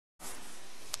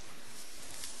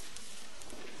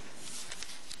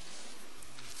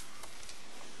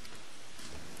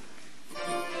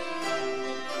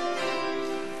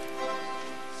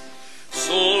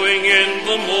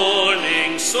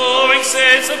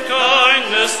of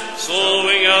kindness,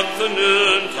 sowing at the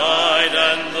noontide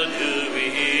and the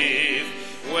dewy eve,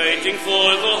 waiting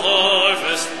for the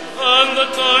harvest and the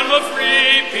time of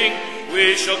reaping.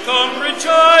 We shall come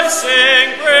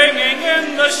rejoicing, bringing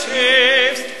in the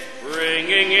sheaves,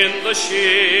 bringing in the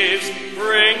sheaves,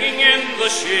 bringing in the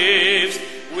sheaves.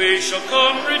 We shall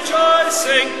come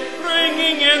rejoicing,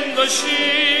 bringing in the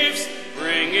sheaves,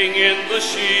 bringing in the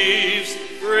sheaves,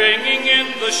 bringing in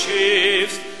the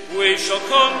sheaves. We shall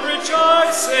come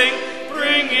rejoicing,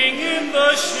 bringing in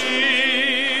the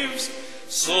sheaves.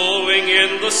 Sowing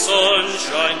in the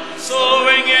sunshine,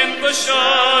 sowing in the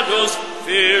shadows,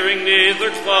 fearing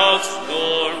neither clouds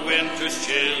nor winter's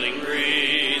chilling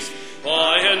breeze.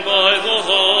 By and by the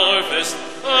harvest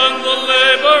and the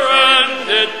labor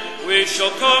ended, we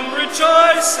shall come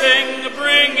rejoicing,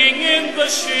 bringing in the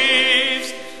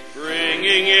sheaves,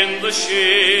 bringing in the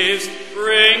sheaves,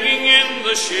 bringing in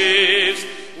the sheaves.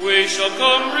 We shall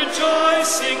come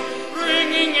rejoicing,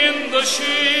 bringing in the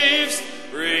sheaves,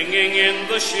 bringing in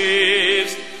the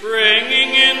sheaves, bringing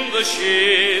in the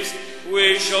sheaves.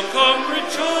 We shall come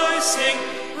rejoicing,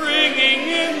 bringing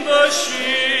in the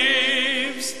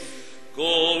sheaves.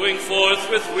 Going forth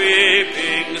with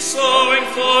weeping, sowing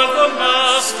for the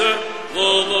Master,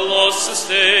 though the loss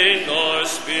sustained our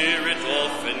spirit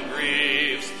often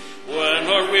grieves. When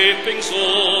our weeping's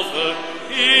over,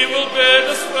 He will bid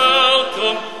us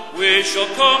welcome. We shall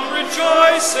come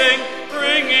rejoicing,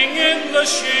 bringing in the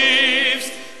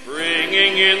sheaves,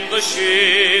 bringing in the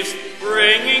sheaves,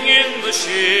 bringing in the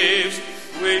sheaves.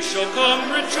 We shall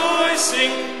come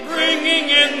rejoicing, bringing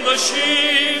in the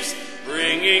sheaves,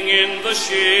 bringing in the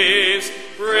sheaves,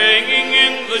 bringing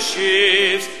in the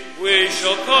sheaves. We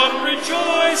shall come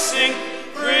rejoicing,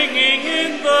 bringing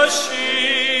in the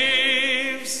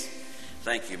sheaves.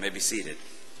 Thank you. You may be seated.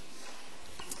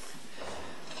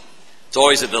 It's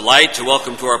always a delight to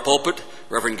welcome to our pulpit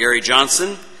Reverend Gary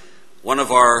Johnson, one of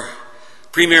our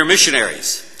premier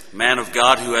missionaries, a man of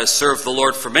God who has served the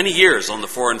Lord for many years on the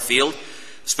foreign field,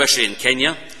 especially in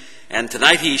Kenya. And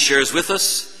tonight he shares with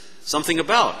us something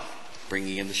about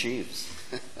bringing in the sheaves.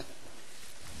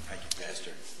 Thank you,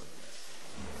 Pastor.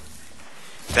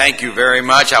 Thank you very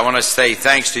much. I want to say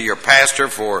thanks to your pastor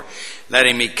for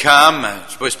letting me come. It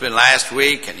was supposed to be last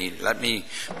week, and he let me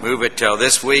move it till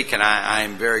this week, and I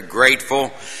am very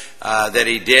grateful that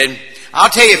he did. I'll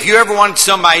tell you, if you ever want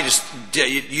somebody to,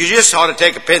 you just ought to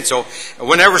take a pencil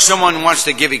whenever someone wants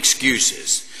to give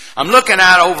excuses. I'm looking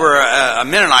out over a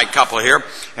Mennonite couple here,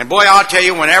 and boy, I'll tell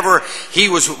you, whenever he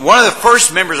was one of the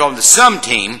first members on the Sum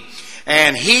team,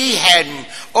 and he had,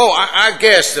 I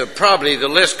guess probably the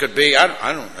list could be,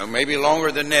 I don't know, maybe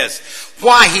longer than this,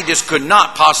 why he just could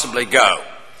not possibly go.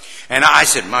 And I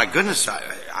said, my goodness,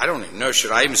 I don't even know,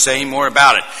 should I even say any more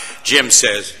about it? Jim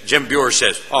Buer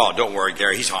says, oh, don't worry,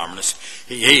 Gary, he's harmless.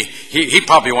 He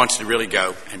probably wants to really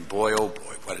go. And boy, oh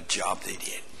boy, what a job they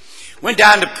did. Went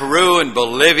down to Peru and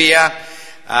Bolivia.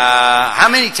 How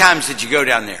many times did you go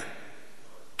down there?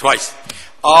 Twice.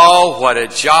 Oh, what a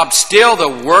job. Still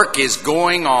the work is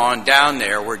going on down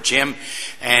there where Jim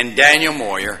and Daniel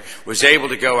Moyer was able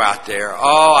to go out there.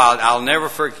 Oh, I'll never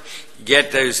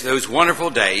forget those wonderful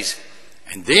days.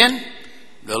 And then,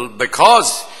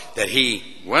 because that he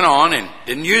went on and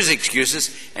didn't use excuses,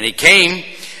 and he came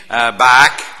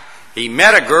back, he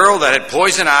met a girl that had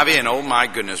poison ivy, and oh my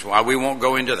goodness, why we won't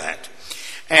go into that.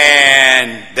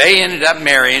 And they ended up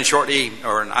marrying shortly,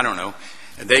 or I don't know,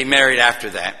 they married after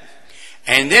that.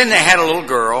 And then they had a little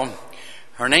girl.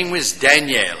 Her name was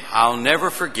Danielle. I'll never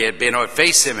forget being at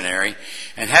Faith Seminary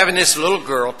and having this little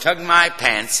girl tug my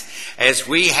pants as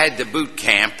we had the boot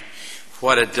camp.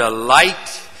 What a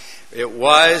delight it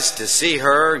was to see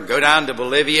her and go down to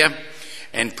Bolivia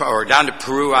or down to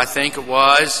Peru, I think it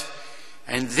was.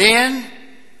 And then,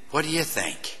 what do you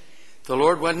think? The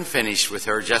Lord wasn't finished with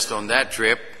her just on that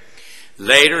trip.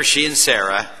 Later, she and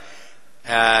Sarah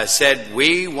said,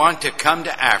 we want to come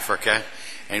to Africa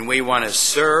and we want to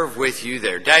serve with you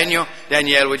there. Danielle,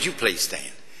 would you please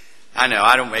stand? I know,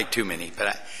 I don't make too many,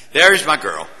 but there's my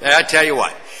girl. I tell you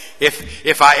what,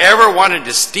 if I ever wanted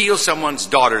to steal someone's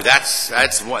daughter, that's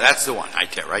the one I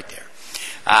tell right there.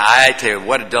 I tell you,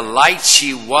 what a delight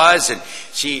she was, and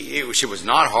she was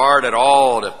not hard at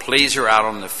all to please her out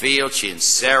on the field. She and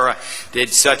Sarah did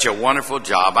such a wonderful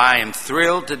job. I am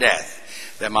thrilled to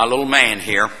death that my little man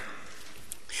here,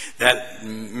 that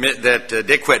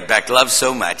Dick Whitbeck loves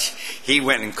so much, he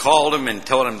went and called him and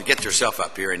told him to get yourself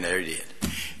up here, and there he did.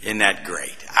 Isn't that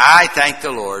great? I thank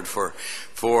the Lord for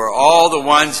for all the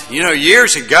ones,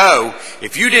 years ago,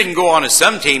 if you didn't go on a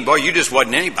some team, boy, you just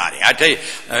wasn't anybody. I tell you,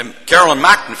 Carolyn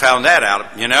Mackton found that out,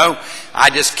 I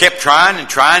just kept trying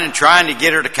to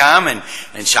get her to come, and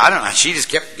she, I don't know, she just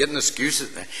kept getting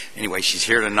excuses. Anyway, she's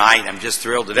here tonight. I'm just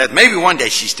thrilled to death. Maybe one day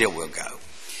she still will go.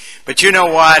 But you know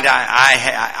what?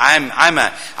 I'm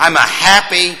a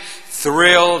happy,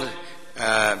 thrilled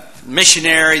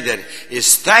missionary that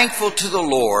is thankful to the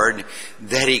Lord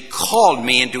that He called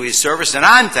me into His service, and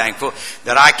I'm thankful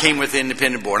that I came with the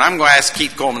independent board. I'm going to ask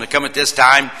Keith Coleman to come at this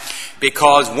time,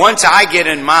 because once I get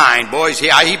in mind, boys, he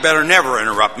better never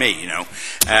interrupt me. No,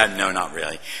 not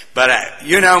really. But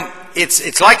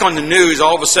it's like on the news.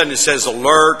 All of a sudden it says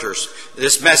alert, or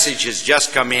this message has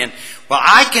just come in. Well,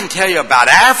 I can tell you about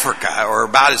Africa or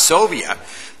about Ethiopia,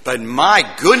 but my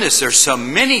goodness, there's so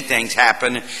many things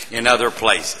happen in other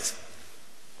places.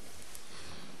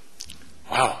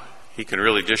 Wow, he can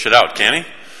really dish it out, can he?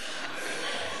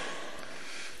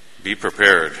 Be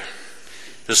prepared.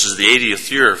 This is the 80th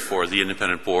year for the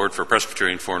Independent Board for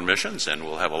Presbyterian Foreign Missions, and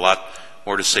we'll have a lot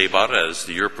more to say about it as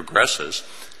the year progresses.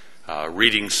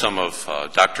 Reading some of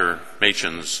Dr.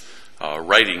 Machen's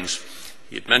writings,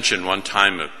 he had mentioned one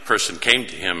time a person came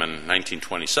to him in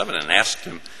 1927 and asked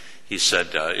him, he said,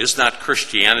 is not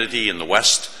Christianity in the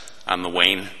West on the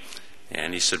wane?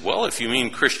 And he said, well, if you mean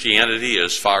Christianity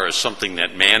as far as something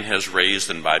that man has raised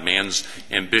and by man's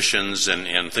ambitions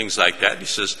and things like that, he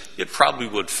says, it probably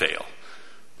would fail.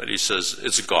 But he says,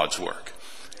 it's God's work.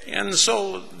 And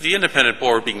so the Independent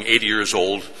Board being 80 years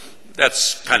old,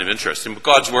 that's kind of interesting. But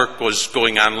God's work was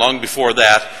going on long before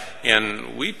that,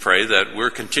 and we pray that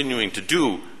we're continuing to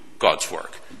do God's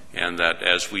work, and that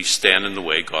as we stand in the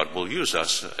way, God will use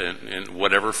us in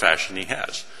whatever fashion He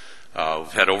has.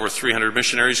 We've had over 300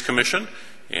 missionaries commissioned,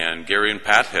 and Gary and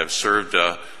Pat have served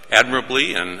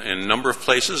admirably in a number of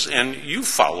places, and you've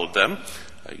followed them.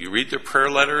 You read their prayer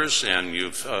letters, and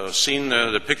you've seen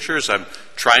the pictures. I'm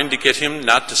trying to get him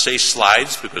not to say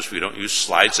slides, because we don't use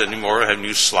slides anymore. I haven't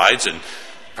used slides in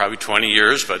probably 20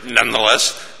 years, but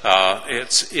nonetheless,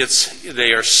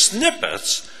 they are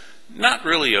snippets, not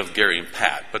really of Gary and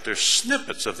Pat, but they're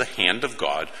snippets of the hand of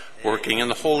God working in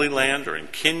the Holy Land or in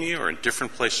Kenya or in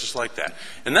different places like that.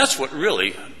 And that's what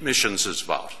really missions is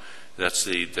about. That's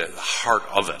the heart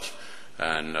of it.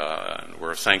 And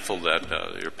we're thankful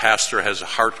that your pastor has a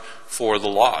heart for the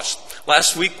lost.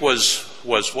 Last week was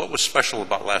what was special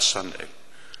about last Sunday?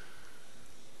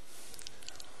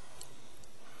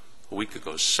 A week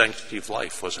ago, sanctity of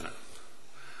life, wasn't it?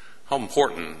 How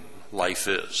important life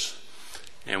is.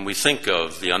 And we think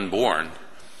of the unborn,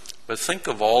 but think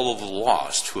of all of the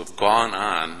lost who have gone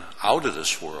on out of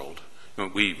this world.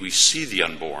 We see the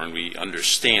unborn, we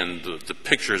understand the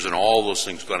pictures and all those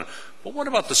things going on. But what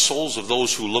about the souls of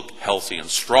those who look healthy and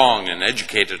strong and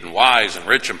educated and wise and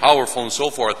rich and powerful and so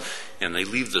forth, and they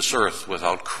leave this earth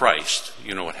without Christ?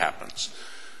 You know what happens.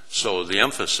 So the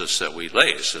emphasis that we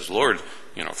lay says, Lord,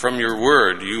 from your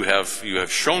word you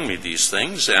have shown me these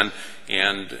things, and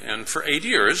for 8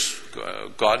 years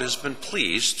God has been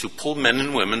pleased to pull men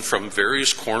and women from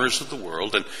various corners of the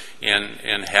world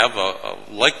and have a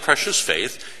like precious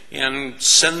faith and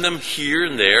send them here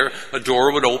and there. A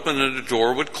door would open and a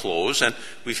door would close, and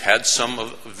we've had some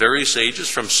of various ages,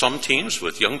 from some teams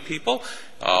with young people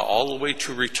all the way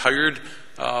to retired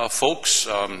folks.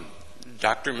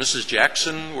 Dr. and Mrs.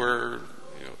 Jackson were,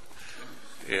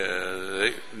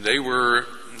 they were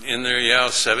in their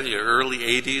early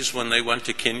 80s when they went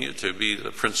to Kenya to be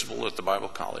the principal at the Bible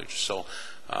College. So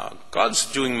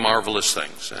God's doing marvelous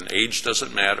things, and age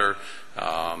doesn't matter.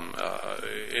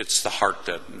 It's the heart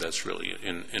that's really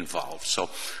involved.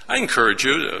 So I encourage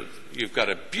you. You've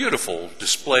got a beautiful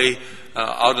display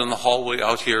out in the hallway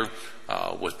out here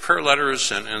with prayer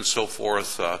letters and so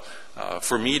forth.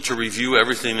 For me to review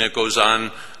everything that goes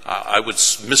on, I would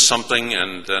miss something,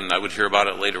 and then I would hear about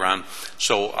it later on.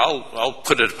 So I'll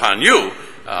put it upon you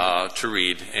to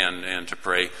read and to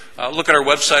pray. Look at our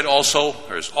website also.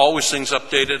 There's always things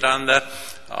updated on that.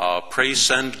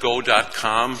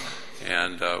 praysendgo.com,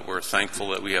 and we're thankful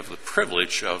that we have the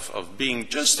privilege of being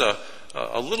just a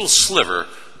little sliver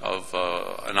of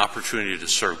an opportunity to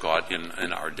serve God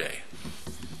in our day.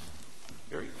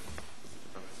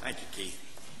 Thank you, Keith.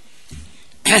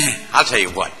 I'll tell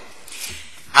you what.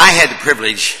 I had the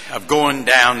privilege of going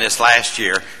down this last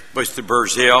year, both to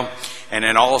Brazil and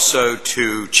then also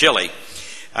to Chile,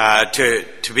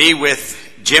 to be with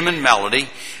Jim and Melody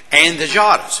and the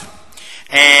Jadas.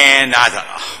 And I thought,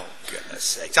 oh, goodness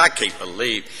sakes, I can't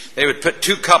believe they would put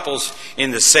two couples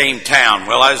in the same town.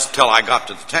 Well, that was until I got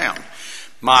to the town.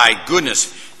 My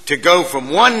goodness, to go from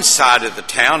one side of the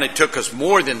town. It took us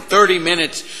more than 30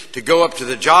 minutes to go up to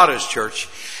the Jada's church,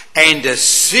 and to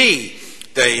see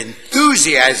the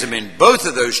enthusiasm in both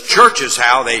of those churches,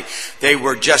 how they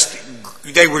were just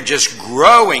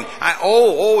growing.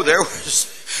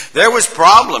 There was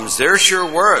problems. There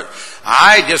sure were.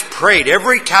 I just prayed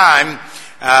every time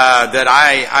that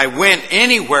I went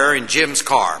anywhere in Jim's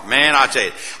car. Man, I tell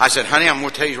you, I said, honey, I'm going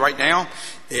to tell you right now,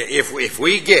 if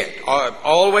we get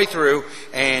all the way through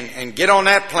and get on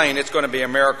that plane, it's going to be a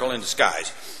miracle in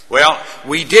disguise. Well,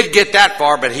 we did get that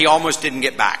far, but he almost didn't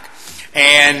get back.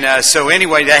 And so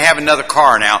anyway, they have another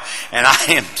car now, and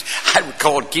I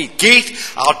called Keith.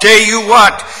 Keith, I'll tell you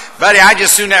what, buddy, I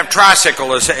just soon have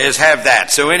tricycle as have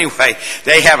that. So anyway,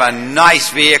 they have a nice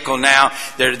vehicle now.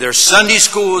 Their Sunday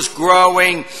school is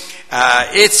growing.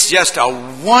 It's just a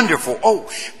wonderful.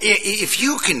 If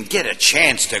you can get a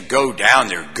chance to go down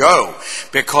there, go,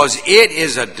 because it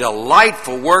is a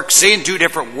delightful work. Seeing two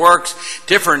different works,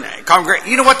 different congregations.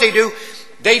 You know what they do?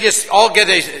 They just all get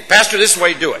Pastor, this is the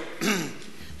way you do it.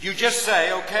 You just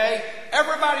say, okay,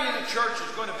 everybody in the church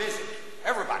is going to visit.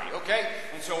 Everybody, okay?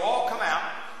 And so all come out,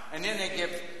 and then they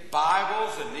give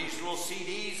Bibles and these little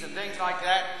CDs and things like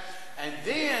that. And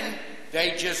then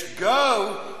they just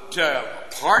go to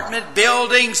apartment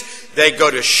buildings. They go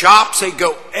to shops. They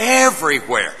go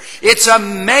everywhere. It's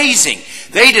amazing.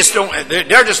 They're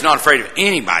just not afraid of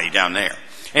anybody down there.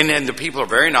 And then the people are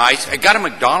very nice. I got a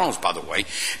McDonald's, by the way.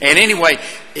 And anyway,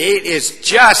 it is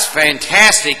just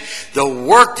fantastic, the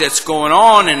work that's going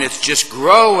on, and it's just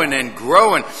growing and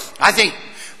growing.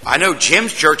 I know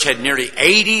Jim's church had nearly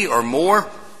 80 or more.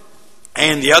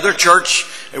 And the other church,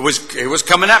 it was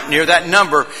coming up near that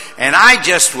number, and I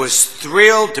just was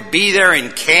thrilled to be there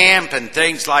in camp and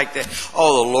things like that.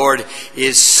 Oh, the Lord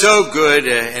is so good,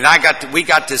 and we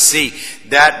got to see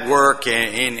that work,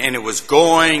 and it was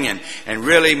going and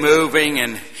really moving,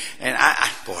 and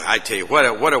I tell you, what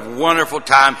a wonderful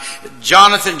time.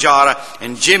 Jonathan Jada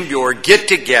and Jim Buer get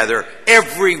together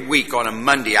every week on a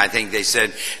Monday, I think they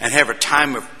said, and have a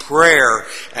time of prayer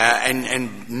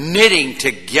and knitting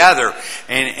together,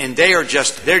 and they're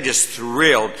just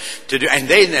thrilled to do. And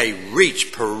they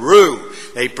reach Peru,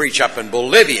 they preach up in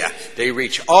Bolivia, they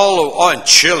reach and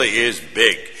Chile is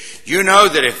big. You know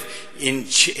that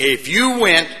if you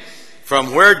went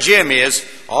from where Jim is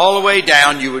all the way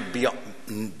down, you would be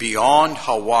beyond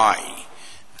Hawaii.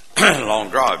 Long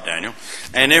drive, Daniel.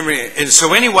 And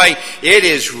so anyway, it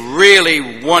is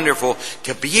really wonderful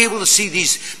to be able to see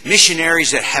these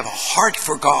missionaries that have a heart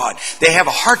for God. They have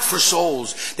a heart for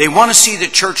souls. They want to see the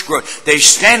church grow. They're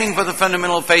standing for the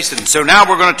fundamental faith. And so now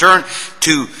we're going to turn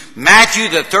to Matthew,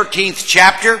 the 13th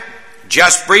chapter,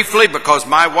 just briefly, because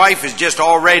my wife is just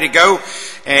all ready to go.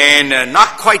 And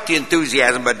not quite the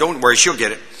enthusiasm, but don't worry, she'll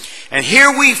get it. And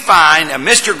here we find a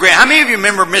Mr. Grin. How many of you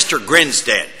remember Mr.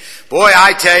 Grinstead? Boy,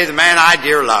 I tell you, the man I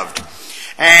dear loved.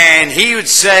 And he would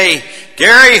say,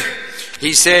 Gary,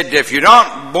 he said, if you're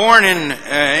not born in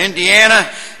Indiana,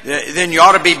 then you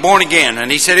ought to be born again.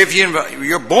 And he said, if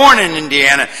you're born in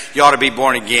Indiana, you ought to be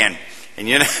born again. And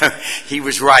you know, he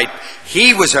was right.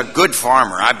 He was a good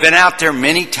farmer. I've been out there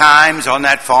many times on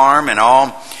that farm and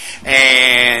all.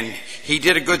 And he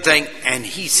did a good thing. And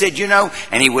he said,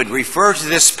 and he would refer to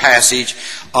this passage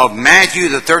of Matthew,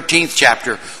 the 13th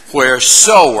chapter, where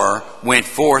sower went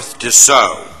forth to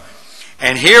sow.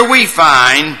 And here we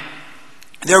find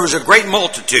there was a great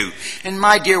multitude. And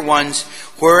my dear ones,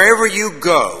 wherever you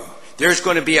go, there's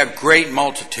going to be a great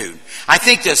multitude. I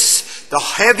think the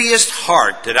heaviest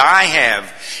heart that I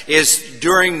have is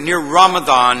near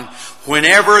Ramadan,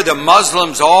 whenever the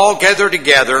Muslims all gather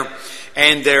together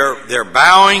and they're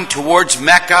bowing towards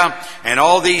Mecca and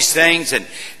all these things,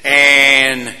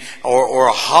 or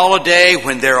a holiday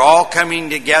when they're all coming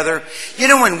together. You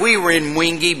know, when we were in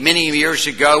Wingy many years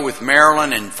ago with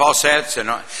Marilyn and Fawcett's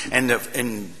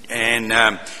and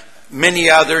many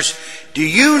others, do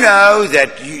you know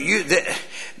that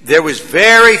there was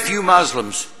very few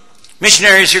Muslims?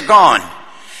 Missionaries are gone.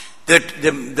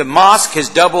 The mosque has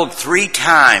doubled 3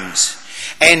 times,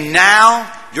 and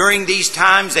now during these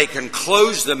times they can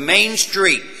close the main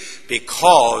street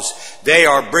because they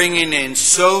are bringing in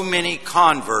so many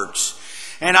converts.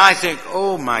 And I think,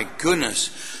 oh my goodness,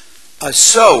 a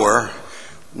sower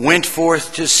went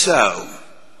forth to sow.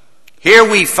 Here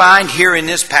we find here in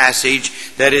this passage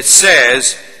that it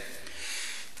says,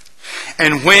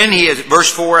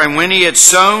 verse 4, and when he had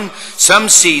sown, some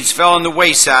seeds fell on the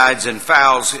waysides, and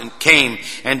fowls came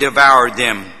and devoured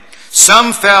them.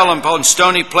 Some fell upon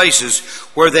stony places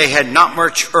where they had not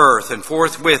much earth, and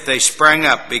forthwith they sprang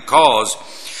up because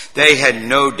they had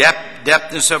no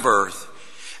depthness of earth.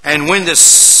 And when the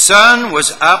sun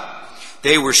was up,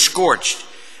 they were scorched.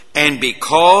 And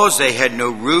because they had no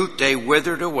root, they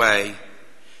withered away.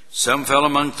 Some fell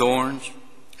among thorns,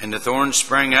 and the thorns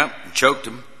sprang up and choked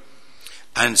them.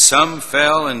 And some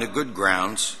fell into good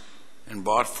grounds and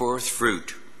brought forth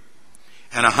fruit.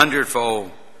 And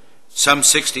 100-fold, some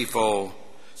 60-fold,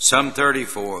 some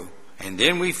 30-fold. And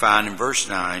then we find in verse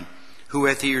 9, who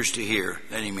hath ears to hear,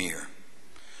 let him hear.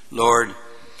 Lord,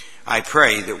 I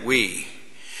pray that we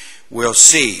will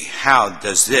see how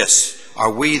does this.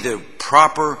 Are we the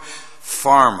proper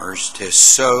farmers to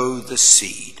sow the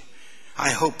seed? I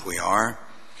hope we are.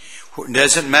 It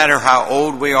doesn't matter how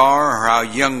old we are or how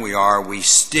young we are, we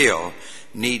still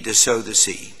need to sow the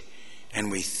seed.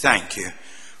 And we thank you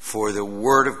for the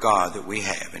Word of God that we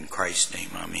have. In Christ's name,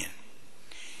 amen.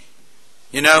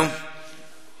 You know,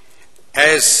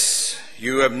 as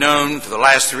you have known for the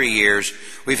last 3 years,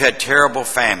 we've had terrible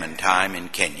famine time in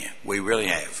Kenya. We really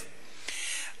have.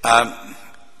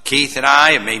 Keith and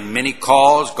I have made many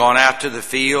calls, gone out to the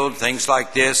field, things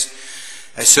like this.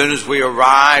 As soon as we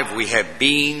arrive, we have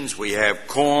beans, we have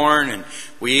corn, and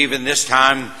we even this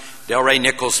time, Delray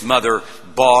Nichols' mother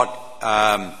bought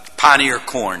pioneer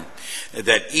corn,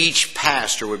 that each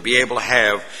pastor would be able to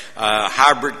have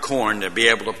hybrid corn to be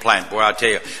able to plant. Boy, I'll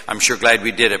tell you, I'm sure glad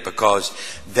we did it, because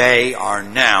they are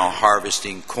now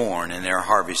harvesting corn and they're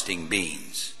harvesting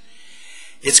beans.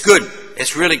 It's good.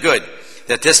 It's really good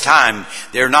that this time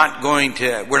we're not going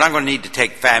to need to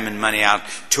take famine money out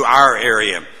to our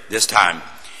area this time.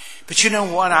 But you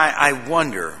know what? I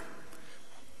wonder,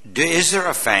 is there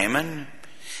a famine?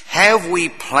 Have we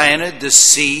planted the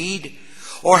seed?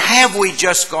 Or have we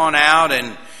just gone out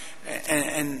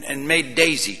and made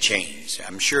daisy chains?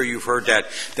 I'm sure you've heard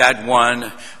that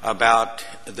one about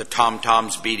the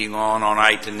tom-toms beating on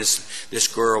night, and this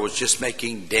girl was just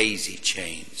making daisy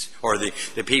chains. Or the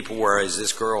people were, as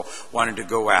this girl wanted to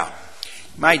go out.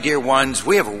 My dear ones,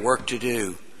 we have a work to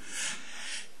do.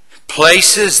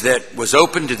 Places that was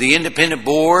open to the independent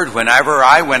board whenever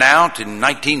I went out in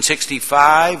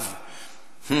 1965.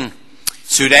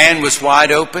 Sudan was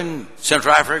wide open.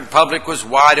 Central African Republic was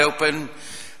wide open.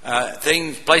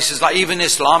 Places like even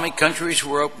Islamic countries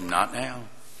were open. Not now.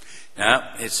 No,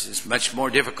 it's much more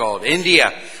difficult.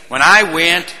 India, when I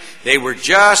went, they were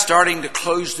just starting to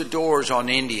close the doors on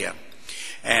India.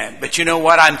 But you know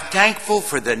what? I'm thankful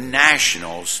for the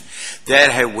nationals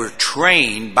that were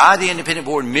trained by the independent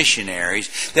board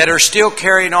missionaries that are still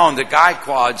carrying on, the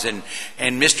Gaikwads and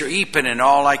Mr. Epen and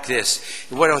all like this.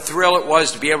 What a thrill it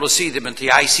was to be able to see them at the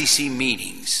ICC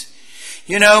meetings.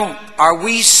 You know, are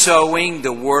we sowing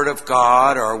the Word of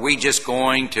God, or are we just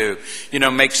going to,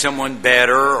 make someone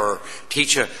better, or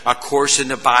teach a course in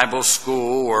the Bible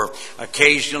school, or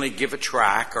occasionally give a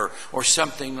tract, or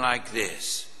something like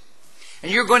this?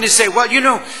 And you're going to say, well,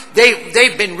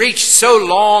 they've been reached so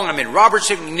long. I mean,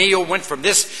 Robertson McNeil went from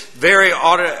this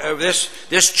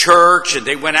this church, and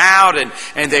they went out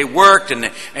and they worked,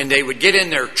 and they would get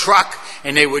in their truck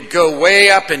and they would go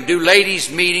way up and do ladies'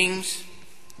 meetings.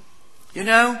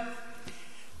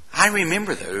 I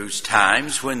remember those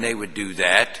times when they would do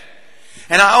that.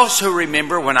 And I also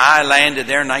remember when I landed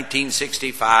there in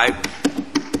 1965,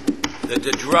 that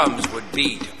the drums would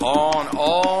beat on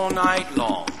all night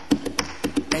long.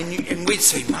 And we'd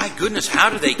say, my goodness, how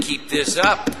do they keep this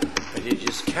up? But it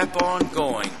just kept on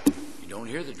going. You don't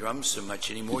hear the drums so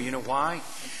much anymore. You know why?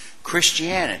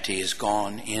 Christianity has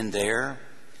gone in there.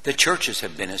 The churches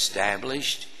have been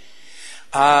established.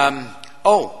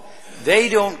 They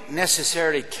don't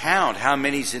necessarily count how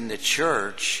many's in the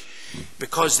church,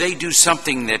 because they do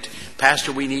something that,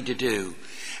 Pastor, we need to do.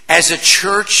 As a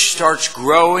church starts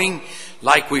growing,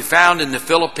 like we found in the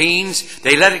Philippines,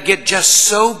 they let it get just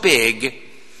so big,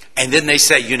 and then they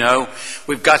say,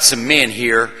 we've got some men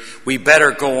here. We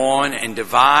better go on and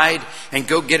divide and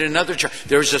go get another church.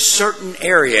 There's a certain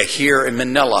area here in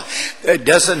Manila that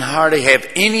doesn't hardly have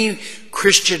any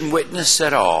Christian witness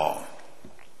at all.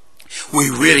 We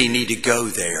really need to go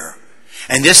there.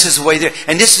 And this is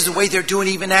the way they're doing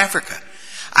even Africa.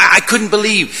 I couldn't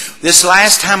believe this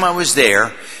last time I was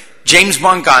there. James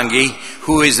Mwangangi,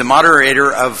 who is the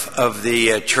moderator of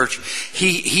the church, of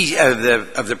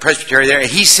the Presbyterian there,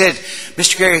 he said,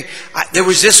 Mr. Gary, there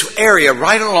was this area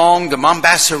right along the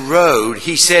Mombasa Road.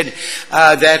 He said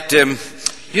that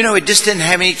it just didn't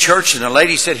have any church. And the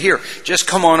lady said, here, just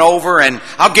come on over and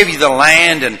I'll give you the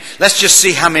land and let's just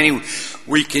see how many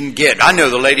we can get. I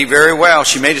know the lady very well.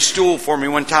 She made a stool for me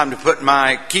one time to put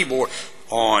my keyboard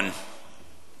on.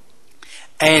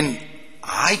 And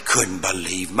I couldn't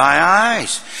believe my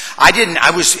eyes.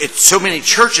 I was at so many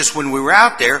churches when we were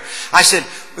out there.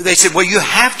 They said, well, you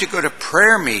have to go to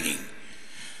prayer meeting.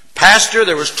 Pastor,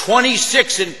 there was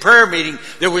 26 in prayer meeting.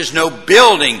 There was no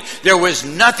building. There was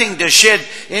nothing to shed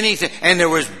anything. And there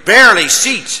was barely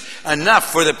seats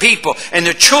enough for the people. And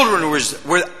the children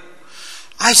were.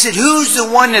 I said, who's the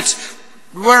one that's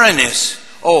running this?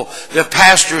 Oh, the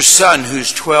pastor's son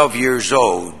who's 12 years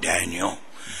old, Daniel.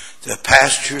 The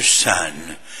pastor's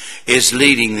son is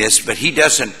leading this, but he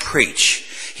doesn't preach.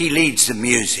 He leads the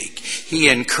music. He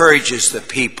encourages the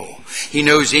people. He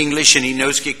knows English and he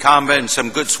knows Kikamba and some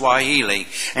good Swahili.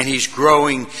 And he's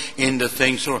growing into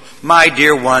things. So, my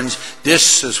dear ones,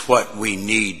 this is what we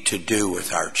need to do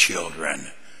with our children.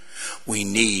 We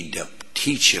need to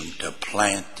teach them to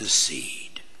plant the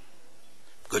seed.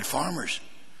 Good farmers.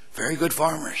 Very good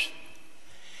farmers.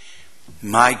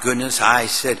 My goodness, I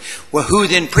said, well, who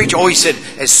then preach? Oh, he said,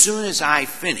 as soon as I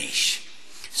finish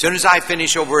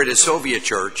over at a Soviet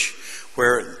church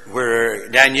where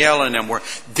Danielle and them were,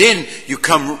 then you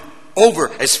come over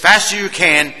as fast as you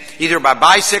can, either by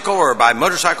bicycle or by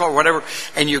motorcycle or whatever,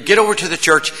 and you get over to the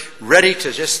church ready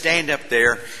to just stand up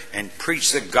there and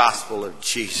preach the gospel of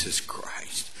Jesus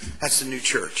Christ. That's the new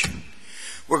church.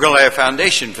 We're going to lay a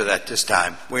foundation for that this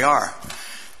time. We are.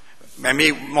 I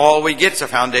mean, all we get is a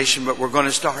foundation, but we're going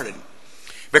to start it.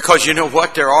 Because you know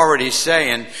what? They're already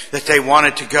saying that they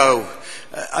wanted to go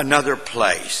another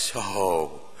place.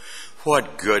 Oh,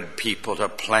 what good people to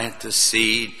plant the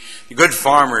seed. Good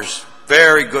farmers,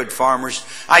 very good farmers.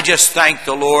 I just thank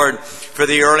the Lord for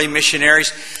the early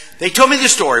missionaries. They told me the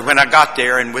story when I got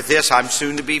there, and with this I'm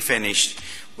soon to be finished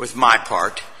with my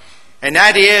part. And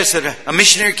that is that a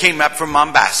missionary came up from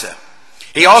Mombasa.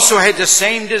 He also had the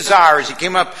same desire as he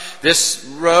came up this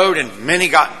road, and many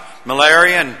got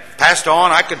malaria and passed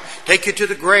on. I could take you to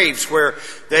the graves where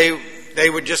they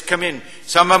would just come in.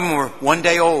 Some of them were 1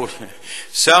 day old.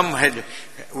 Some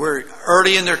were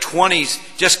early in their 20s,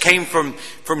 just came from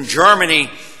Germany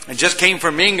and just came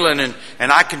from England,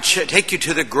 and I can take you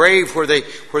to the grave where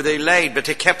they laid. But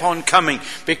they kept on coming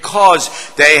because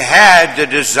they had the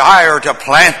desire to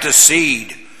plant the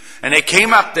seed. And they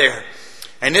came up there.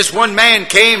 And this one man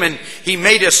came and he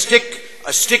made a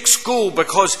stick school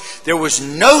because there was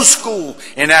no school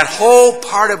in that whole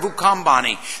part of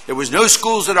Ukambani. There was no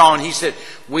schools at all. And he said,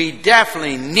 we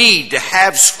definitely need to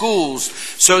have schools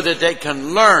so that they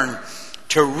can learn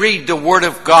to read the Word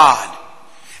of God.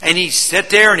 And he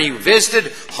sat there and he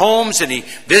visited homes and he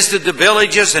visited the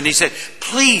villages and he said,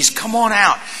 please come on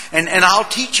out and I'll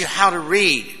teach you how to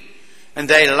read. And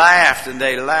they laughed and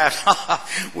they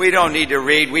laughed. We don't need to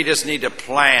read. We just need to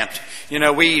plant. You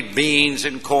know, we eat beans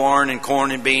and corn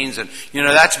and beans. And, you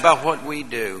know, that's about what we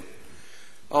do.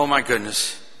 Oh, my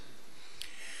goodness.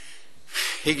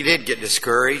 He did get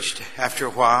discouraged after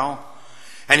a while.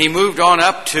 And he moved on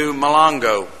up to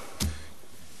Malongo.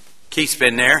 Keith's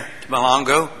been there to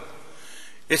Malongo.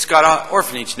 It's got an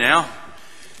orphanage now.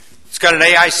 It's got an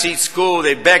AIC school.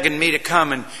 They're begging me to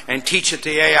come and teach at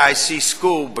the AIC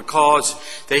school because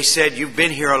they said, you've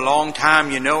been here a long time.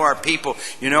 You know our people.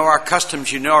 You know our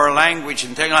customs. You know our language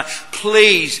and things like that.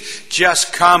 Please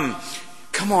just come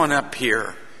on up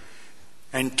here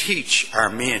and teach our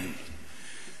men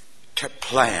to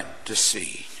plant the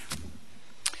seed.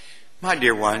 My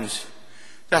dear ones,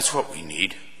 that's what we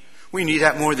need. We need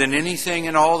that more than anything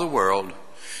in all the world.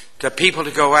 The people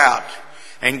to go out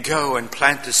and go and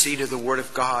plant the seed of the Word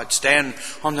of God. Stand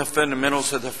on the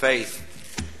fundamentals of the faith.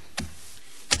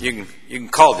 You can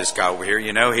call this guy over here.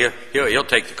 You know, he'll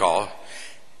take the call,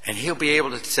 and he'll be able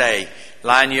to say,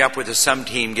 line you up with some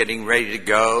team getting ready to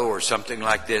go or something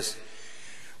like this.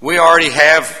 We already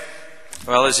have,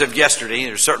 well, as of yesterday,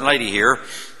 there's a certain lady here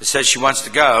that says she wants to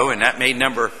go, and that made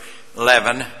number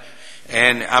 11.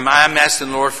 And I'm asking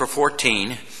the Lord for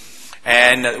 14.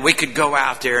 And we could go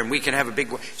out there and we can have a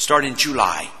big, start in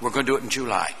July. We're going to do it in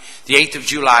July. The 8th of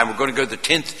July. We're going to go the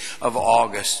 10th of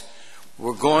August.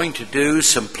 We're going to do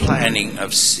some planting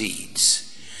of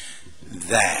seeds.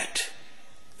 That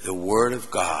the Word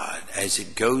of God, as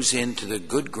it goes into the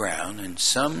good ground and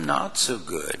some not so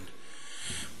good,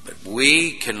 but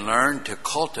we can learn to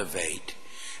cultivate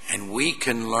and we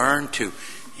can learn to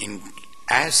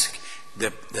ask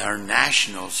our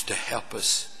nationals to help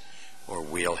us, or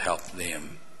we'll help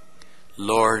them.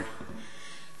 Lord,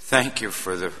 thank you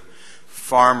for the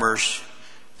farmers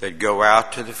that go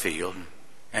out to the field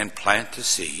and plant the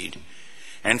seed.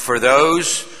 And for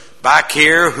those back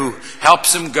here who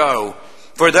helps them go.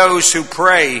 For those who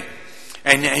pray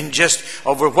and just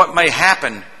over what may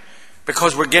happen.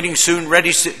 Because we're getting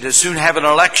ready to soon have an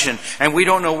election. And we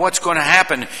don't know what's going to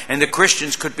happen. And the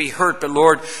Christians could be hurt. But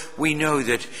Lord, we know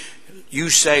that you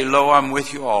say, lo, I'm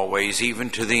with you always, even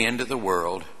to the end of the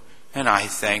world. And I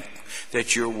thank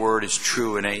that your word is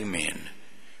true and amen.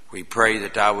 We pray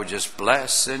that thou would just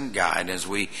bless and guide as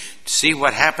we see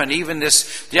what happened even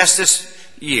just this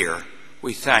year.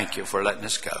 We thank you for letting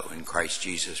us go. In Christ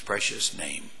Jesus' precious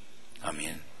name.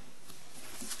 Amen.